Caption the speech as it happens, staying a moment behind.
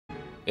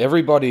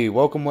Everybody,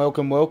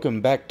 welcome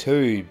back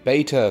to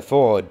Beta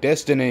for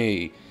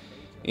Destiny.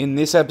 In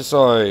this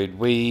episode,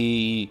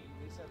 we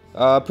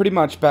are pretty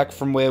much back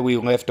from where we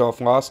left off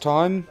last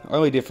time.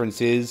 Only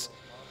difference is,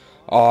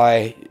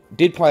 I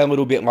did play a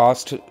little bit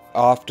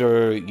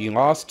after you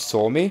last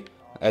saw me.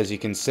 As you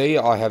can see,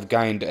 I have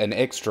gained an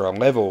extra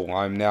level.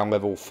 I'm now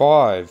level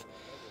 5.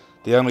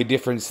 The only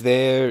difference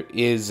there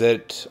is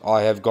that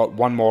I have got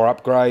one more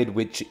upgrade,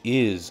 which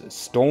is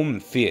Storm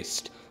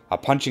Fist. A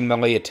punching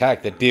melee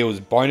attack that deals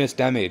bonus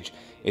damage.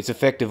 It's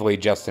effectively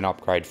just an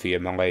upgrade for your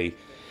melee.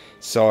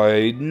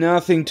 So,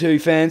 nothing too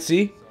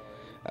fancy.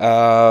 What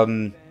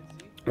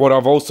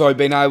I've also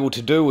been able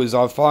to do is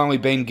I've finally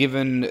been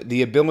given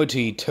the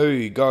ability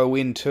to go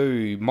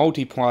into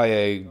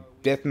multiplayer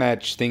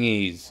deathmatch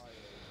thingies.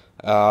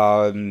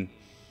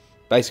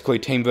 Basically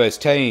team versus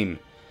team.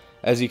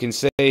 As you can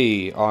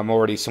see, I'm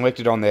already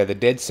selected on there, the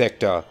dead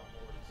sectors.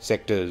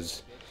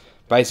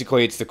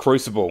 Basically, it's the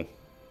Crucible,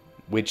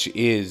 which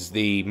is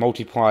the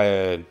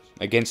multiplayer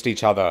against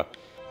each other.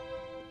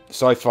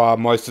 So far,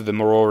 most of them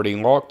are already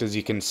locked. As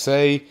you can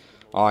see,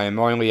 I am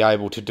only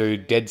able to do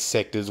dead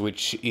sectors,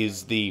 which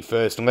is the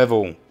first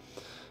level.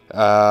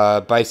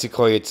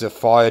 Basically, it's a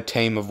fire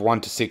team of 1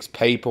 to 6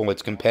 people.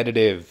 It's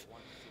competitive.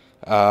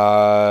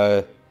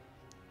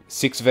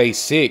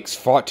 6v6,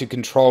 fight to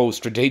control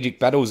strategic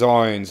battle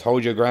zones.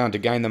 Hold your ground to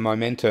gain the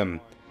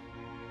momentum.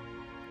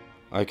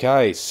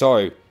 Okay,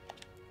 so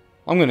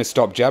I'm going to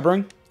stop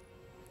jabbering.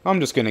 I'm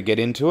just going to get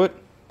into it.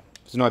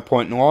 There's no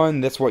point in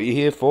lying, that's what you're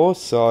here for,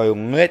 so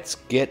let's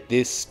get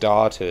this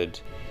started.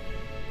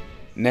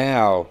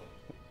 Now,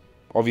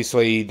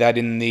 obviously that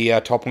in the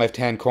top left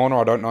hand corner,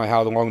 I don't know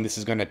how long this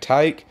is going to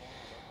take.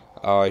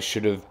 I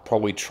should have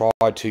probably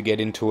tried to get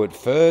into it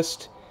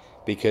first,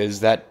 because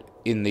that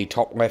in the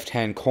top left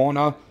hand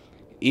corner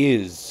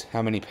is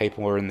how many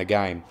people are in the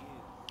game.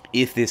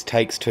 If this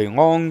takes too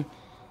long,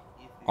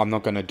 I'm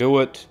not going to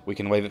do it. We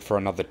can leave it for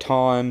another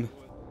time.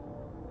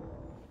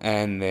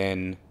 And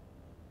then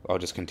I'll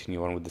just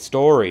continue on with the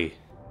story.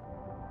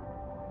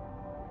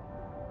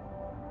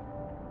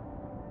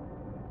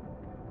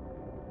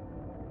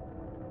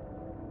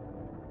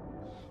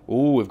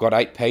 Ooh, we've got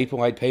 8 people,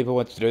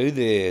 let's do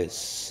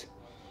this.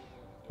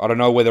 I don't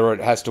know whether it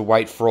has to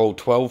wait for all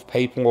 12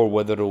 people or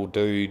whether it'll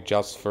do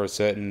just for a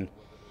certain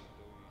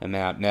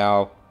amount.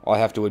 Now, I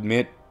have to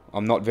admit,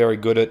 I'm not very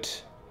good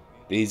at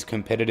these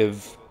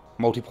competitive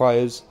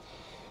multiplayers.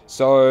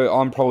 So,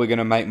 I'm probably going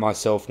to make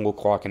myself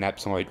look like an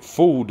absolute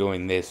fool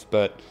doing this,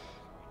 but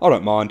I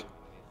don't mind.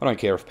 I don't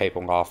care if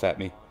people laugh at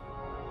me.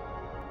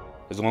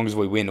 As long as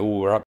we win. Ooh,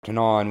 we're up to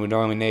 9. We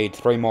only need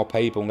 3 more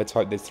people. Let's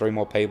hope there's 3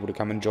 more people to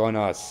come and join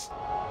us.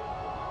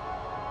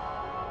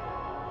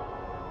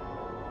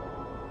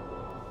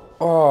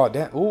 Oh,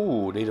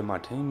 ooh, these are my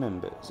team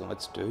members.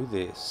 Let's do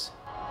this.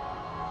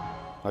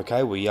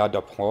 Okay, we are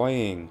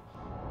deploying.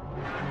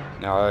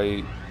 Now,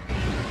 I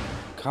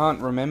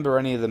can't remember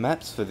any of the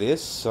maps for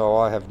this, so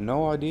I have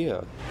no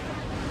idea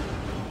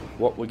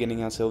what we're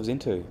getting ourselves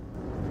into,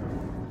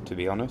 to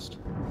be honest.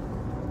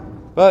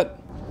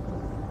 But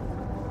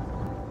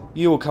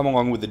you will come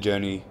along with the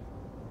journey.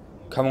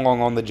 Come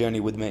along on the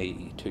journey with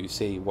me to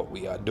see what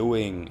we are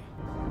doing.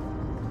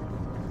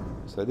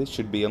 So this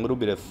should be a little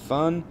bit of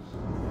fun.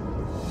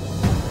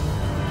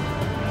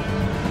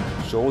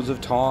 Shores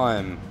of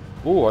Time.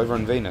 Ooh, over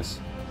in Venus.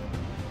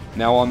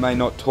 Now I may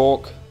not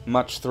talk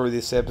much through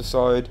this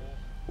episode.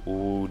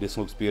 Ooh, this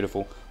looks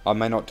beautiful. I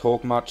may not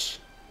talk much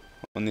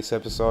on this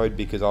episode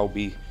because I'll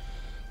be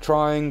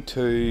trying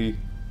to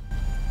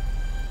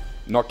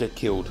not get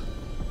killed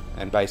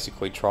and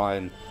basically try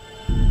and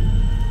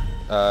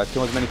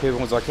kill as many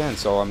people as I can,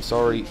 so I'm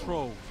sorry.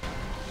 Control.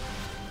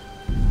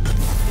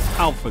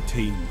 Alpha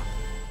team.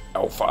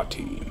 Alpha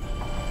team.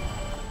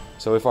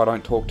 So if I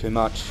don't talk too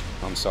much,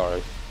 I'm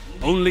sorry.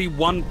 Only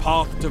one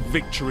path to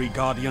victory,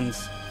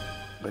 Guardians.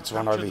 Let's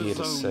run over here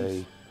to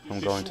see. I'm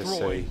going to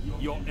see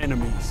your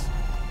enemies.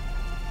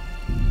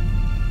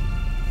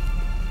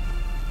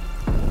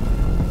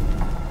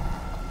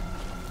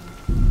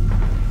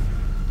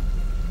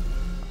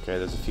 Okay,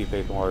 there's a few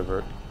people over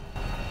it.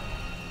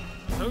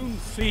 Zone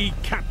C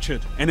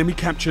captured. Enemy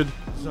captured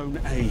Zone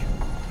A.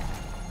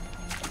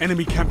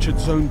 Enemy captured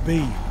Zone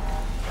B.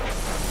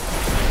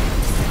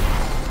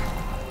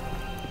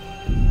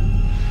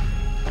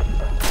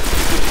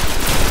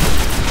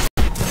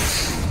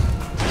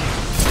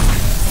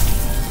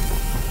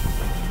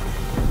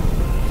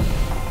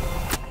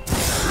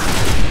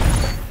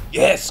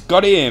 Yes,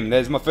 got him.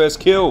 There's my first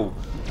kill.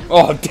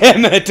 Oh,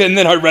 damn it. And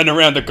then I ran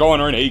around the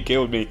corner and he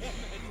killed me.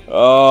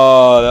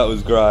 Oh, that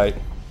was great.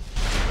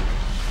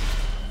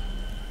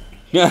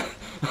 Yeah.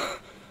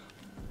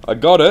 I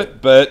got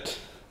it, but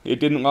it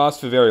didn't last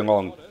for very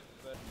long.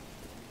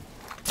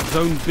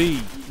 Zone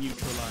B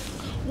neutralized.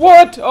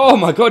 What? Oh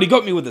my god, he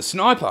got me with a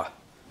sniper.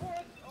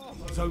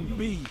 Zone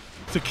B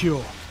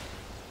secure.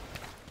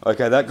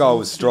 Okay, that guy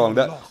was strong.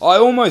 I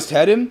almost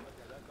had him.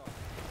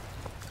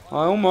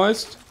 I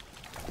almost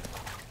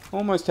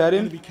had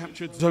him. Enemy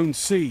captured Zone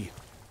C.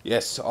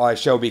 Yes, I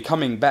shall be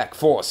coming back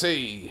for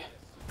C.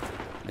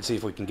 Let's see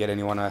if we can get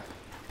anyone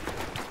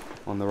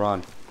on the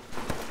run.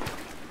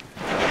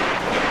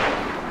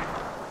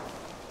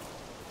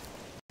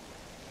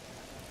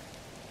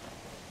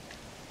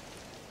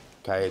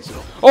 Okay, it's...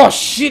 Oh,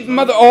 shit,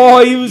 mother...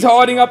 Oh, he was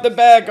hiding up the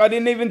back. I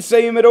didn't even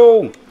see him at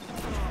all.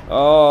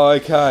 Oh,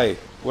 okay.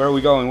 Where are we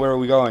going? Where are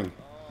we going?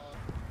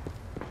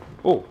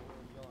 Oh,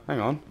 hang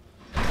on.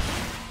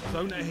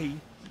 Zone A,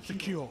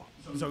 secure.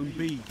 Zone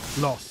B,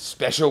 lost.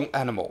 Special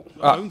animal.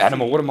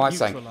 Animal, what am I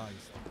saying? Neutralized.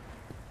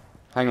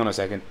 Hang on a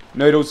second.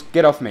 Noodles,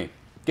 get off me.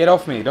 Get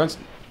off me. Don't...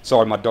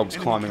 Sorry, my dog's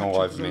Enemy climbing all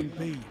captured over me. Zone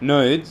B.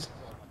 Nerds,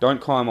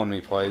 don't climb on me,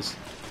 please.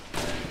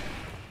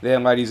 There,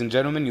 ladies and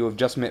gentlemen, you have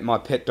just met my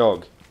pet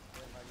dog.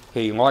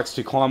 He likes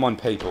to climb on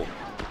people.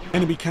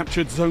 Enemy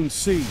captured Zone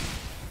C.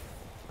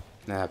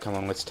 Now, come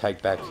on, let's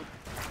take back...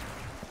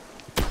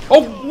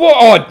 Oh,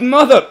 what? Oh,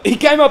 mother! He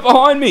came up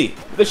behind me!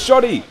 The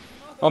shotty!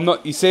 I'm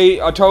not... You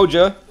see, I told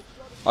you.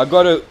 I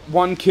got a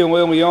 1 kill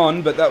early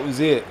on, but that was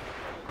it.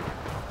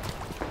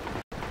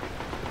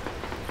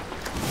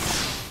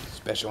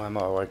 Special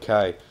ammo,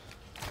 okay.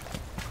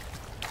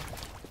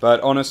 But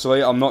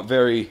honestly, I'm not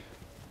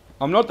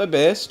the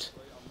best.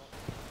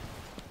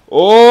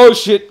 Oh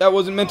shit, that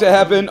wasn't meant to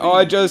happen.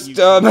 I just,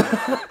 I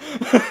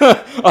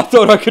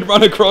thought I could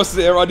run across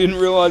there. I didn't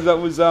realize that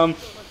was,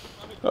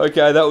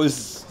 okay, that was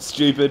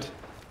stupid.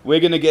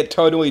 We're gonna get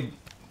totally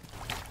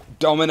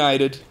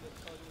dominated.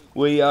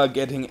 We are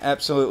getting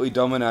absolutely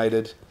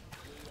dominated.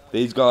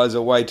 These guys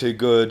are way too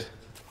good.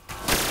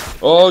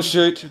 Oh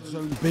shoot.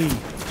 Zone B.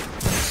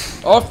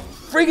 Oh,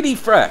 friggity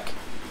frack.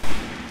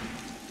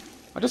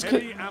 I just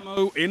Heavy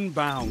ammo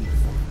inbound.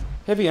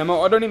 Heavy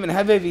ammo? I don't even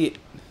have heavy...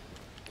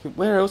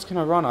 Where else can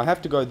I run? I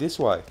have to go this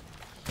way.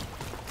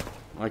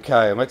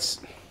 Okay, let's...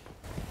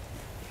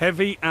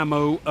 Heavy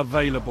ammo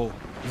available.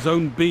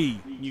 Zone B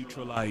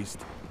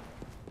neutralized.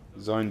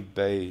 Zone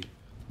B.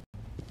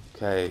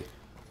 Okay,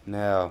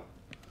 now...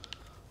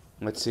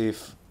 Let's see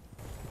if...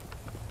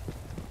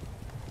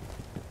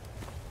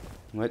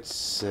 Let's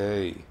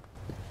see...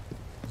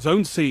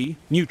 Zone C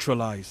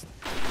neutralized.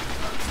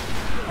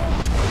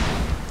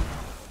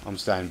 I'm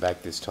staying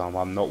back this time.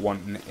 I'm not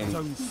wanting any...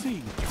 Zone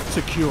C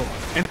secure.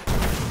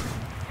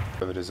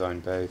 Over to Zone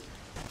B.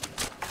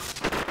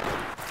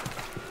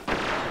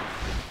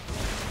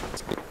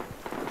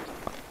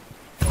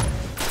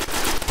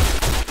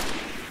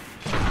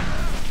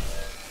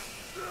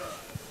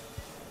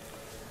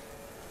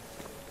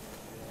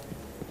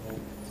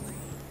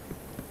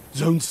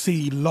 Zone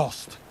C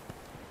lost.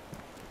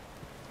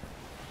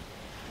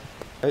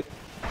 Hey.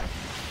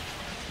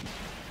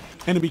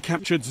 Enemy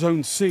captured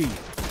Zone C.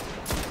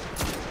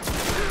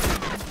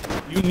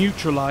 You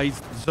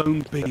neutralized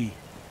Zone B.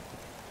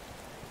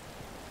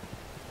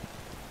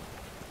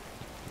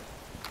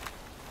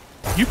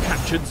 You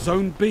captured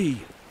Zone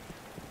B.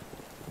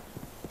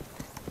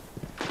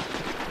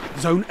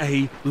 Zone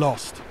A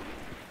lost.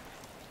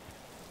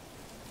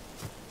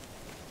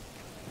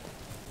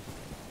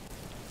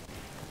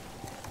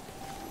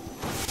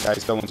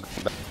 Guys, someone's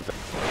going back.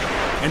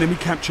 Enemy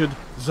captured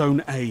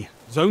Zone A.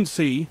 Zone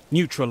C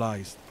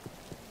neutralized.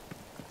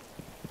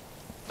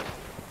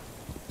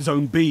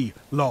 Zone B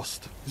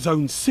lost.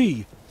 Zone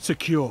C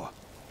secure.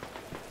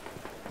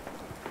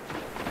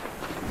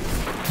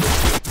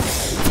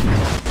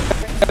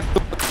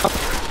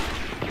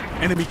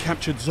 Enemy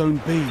captured Zone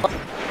B.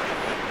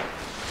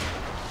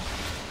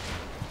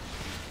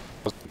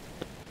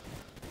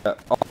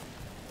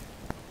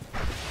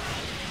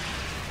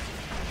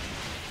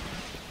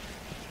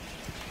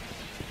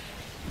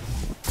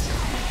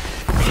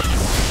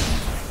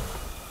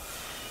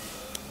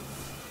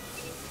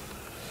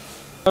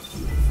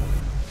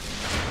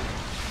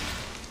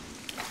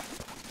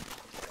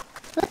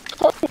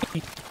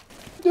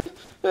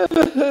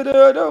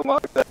 I don't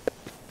like that.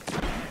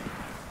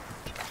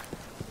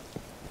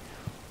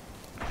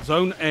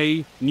 Zone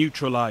A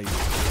neutralized.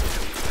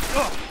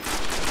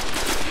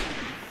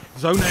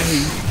 Zone A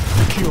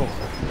secure.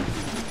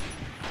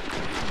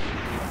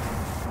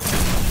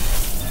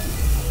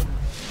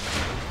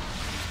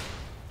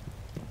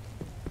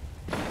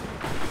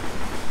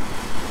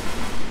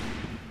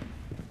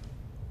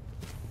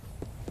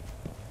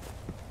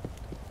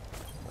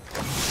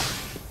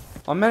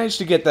 I managed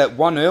to get that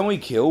one early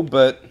kill,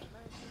 but...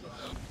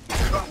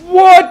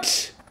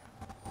 What?!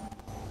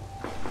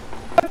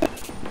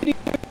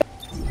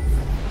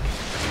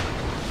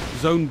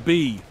 Zone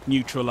B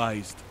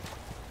neutralized.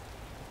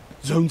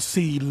 Zone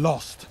C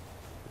lost.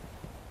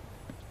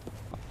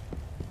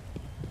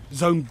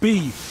 Zone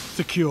B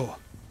secure.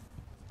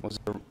 Was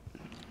there...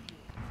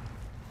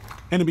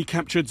 Enemy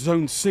captured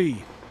Zone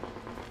C.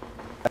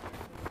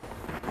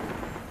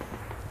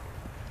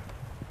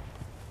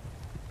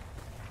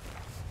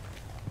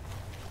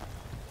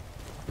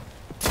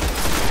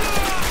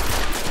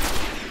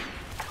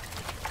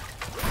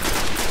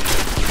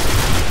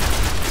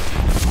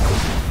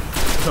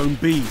 Zone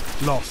B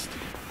lost.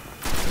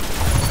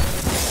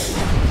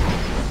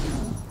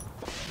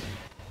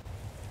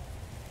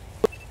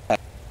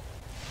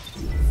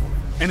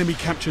 Enemy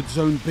captured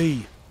Zone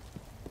B.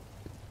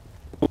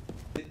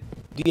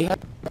 Do you have...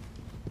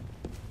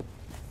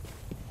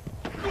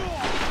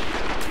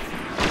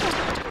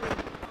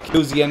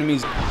 Kills the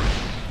enemies.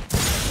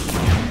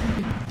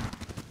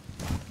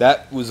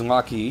 That was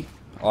lucky.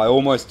 I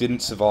almost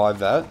didn't survive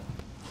that.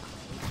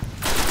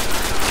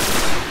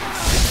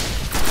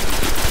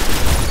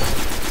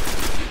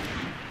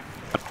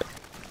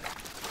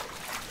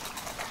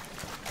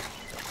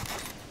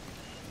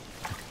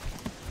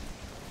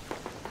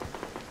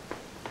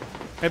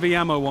 Heavy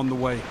ammo on the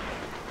way.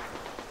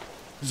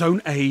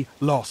 Zone A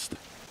lost.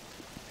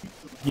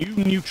 You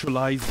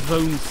neutralized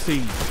Zone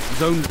C.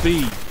 Zone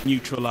B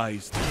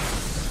neutralized.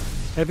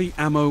 Heavy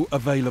ammo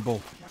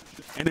available.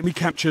 Enemy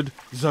captured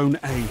Zone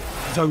A.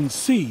 Zone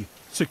C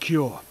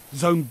secure.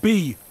 Zone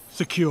B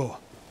secure.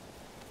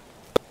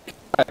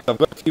 I've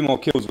got a few more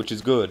kills, which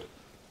is good.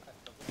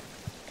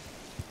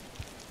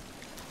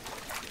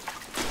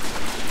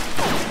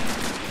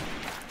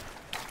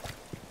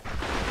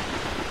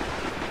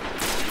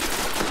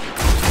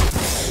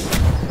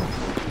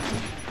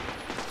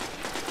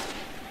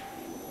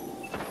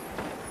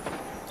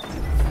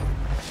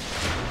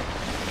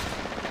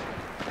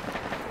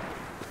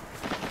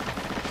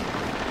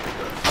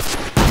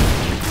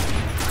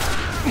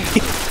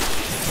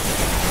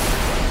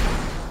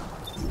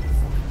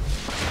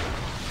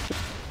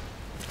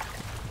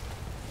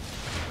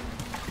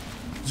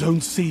 Zone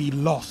C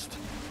lost.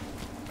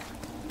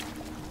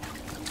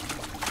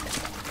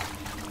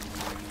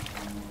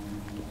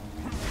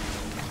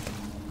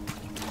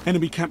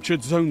 Enemy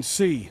captured Zone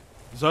C.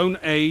 Zone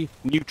A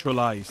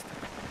neutralized.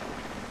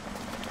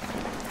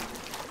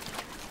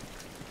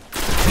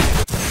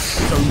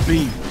 Zone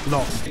B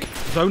lost.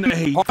 Zone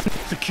A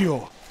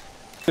secure.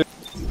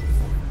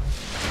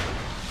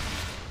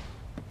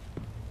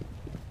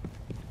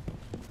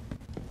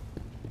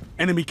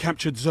 Enemy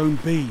captured Zone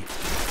B.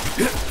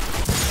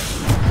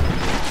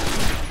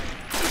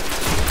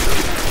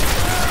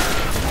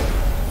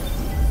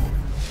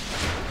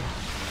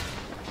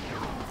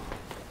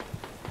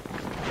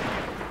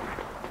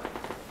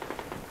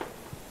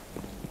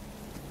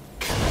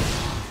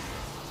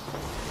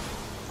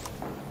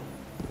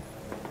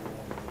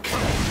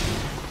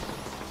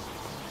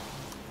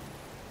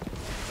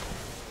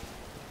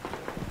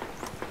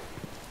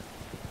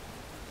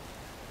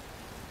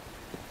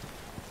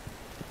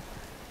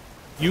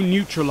 You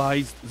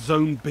neutralized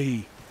Zone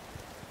B.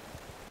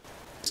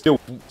 Still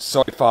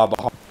so far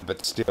behind,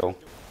 but still.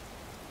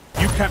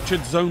 You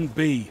captured Zone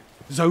B.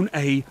 Zone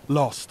A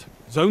lost.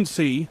 Zone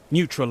C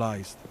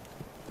neutralized.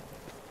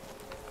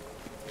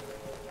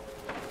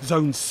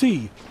 Zone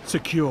C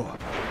secure.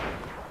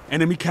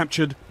 Enemy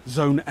captured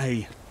Zone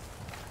A.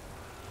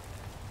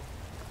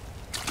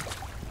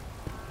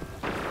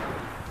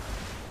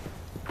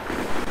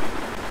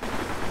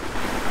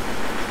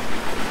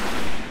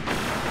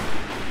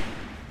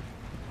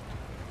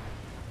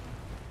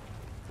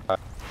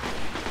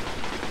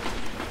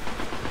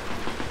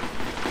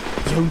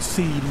 Zone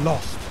C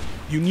lost.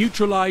 You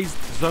neutralized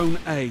Zone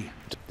A.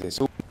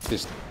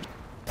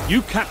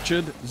 You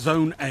captured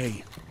Zone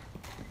A.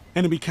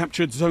 Enemy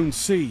captured Zone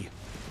C.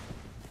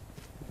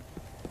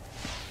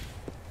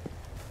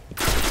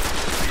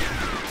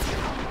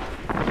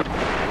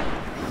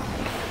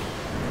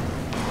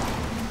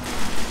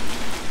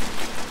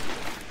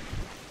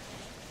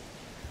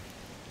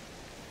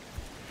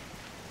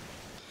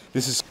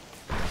 This is...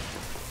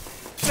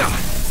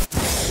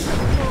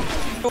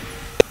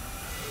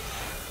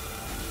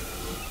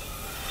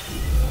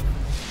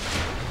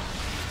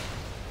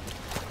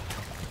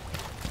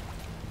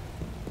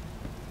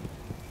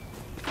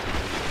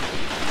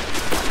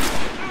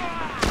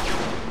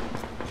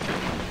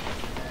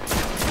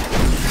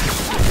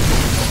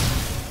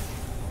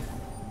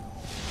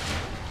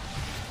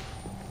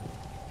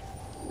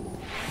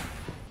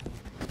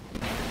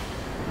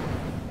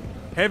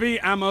 Heavy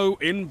ammo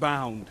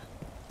inbound.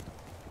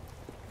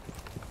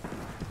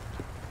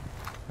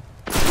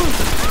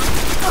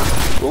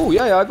 Oh,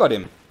 yeah, I got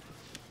him.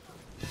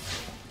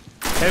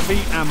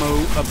 Heavy ammo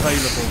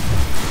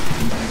available.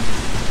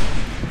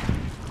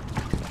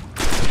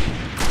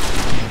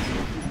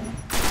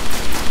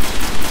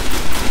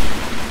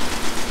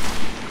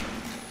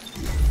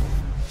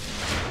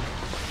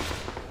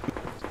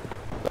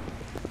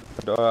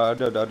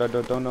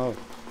 Don't know.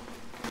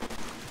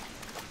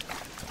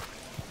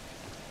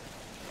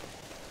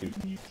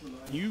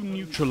 You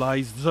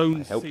neutralized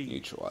Zone Help C.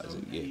 neutralize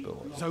it, yeah,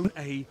 boy. Zone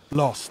A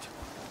lost.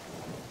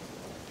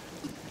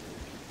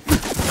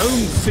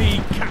 Zone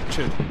C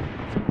captured.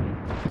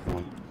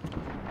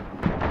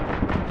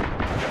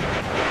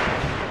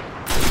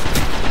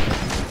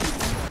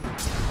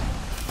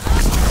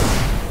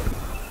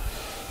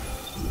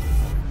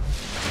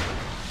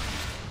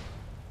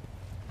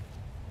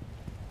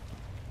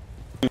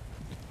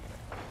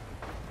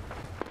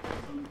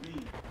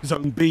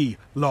 Zone B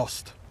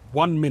lost.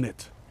 1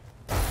 minute.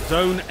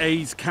 Zone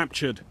A's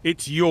captured.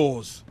 It's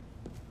yours.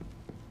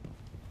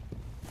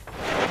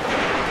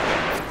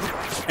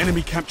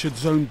 Enemy captured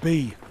Zone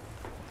B.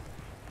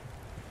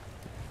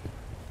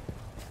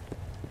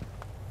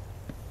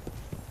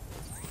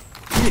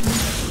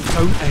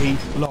 Zone A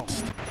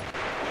lost.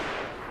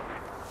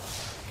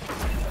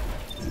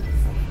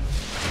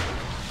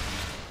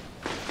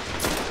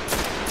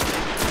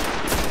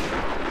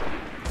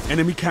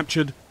 Enemy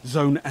captured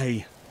Zone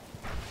A.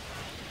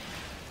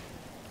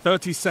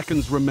 30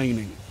 seconds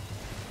remaining.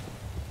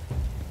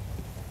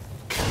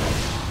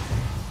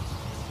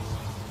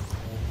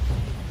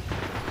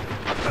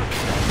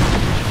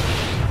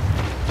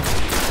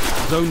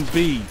 Zone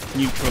B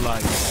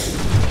neutralized.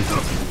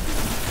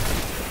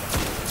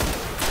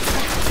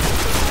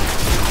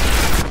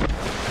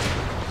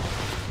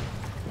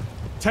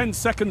 Ten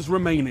seconds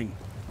remaining.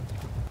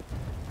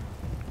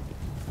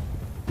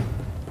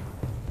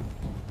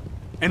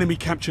 Enemy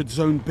captured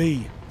Zone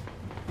B.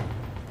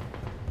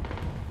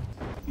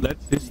 Let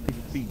this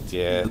defeat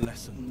be a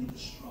lesson.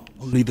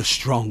 Only the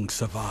strong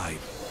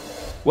survive.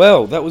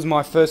 Well, that was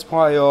my first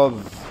play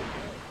of...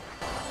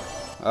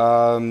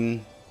 that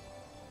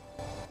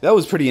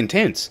was pretty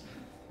intense.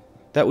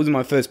 That was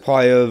my first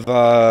play of,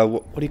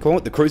 what do you call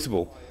it? The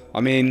Crucible.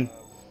 I mean,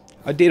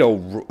 I did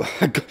all...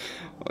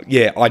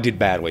 yeah, I did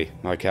badly,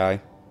 okay?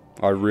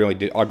 I really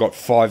did. I got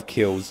 5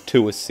 kills,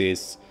 2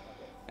 assists,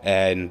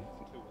 and...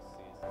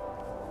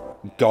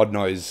 God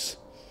knows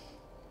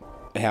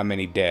how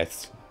many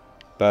deaths.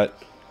 But,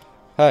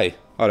 hey,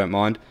 I don't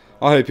mind.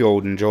 I hope you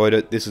all enjoyed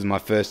it. This is my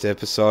first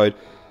episode.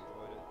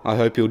 I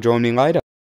hope you'll join me later.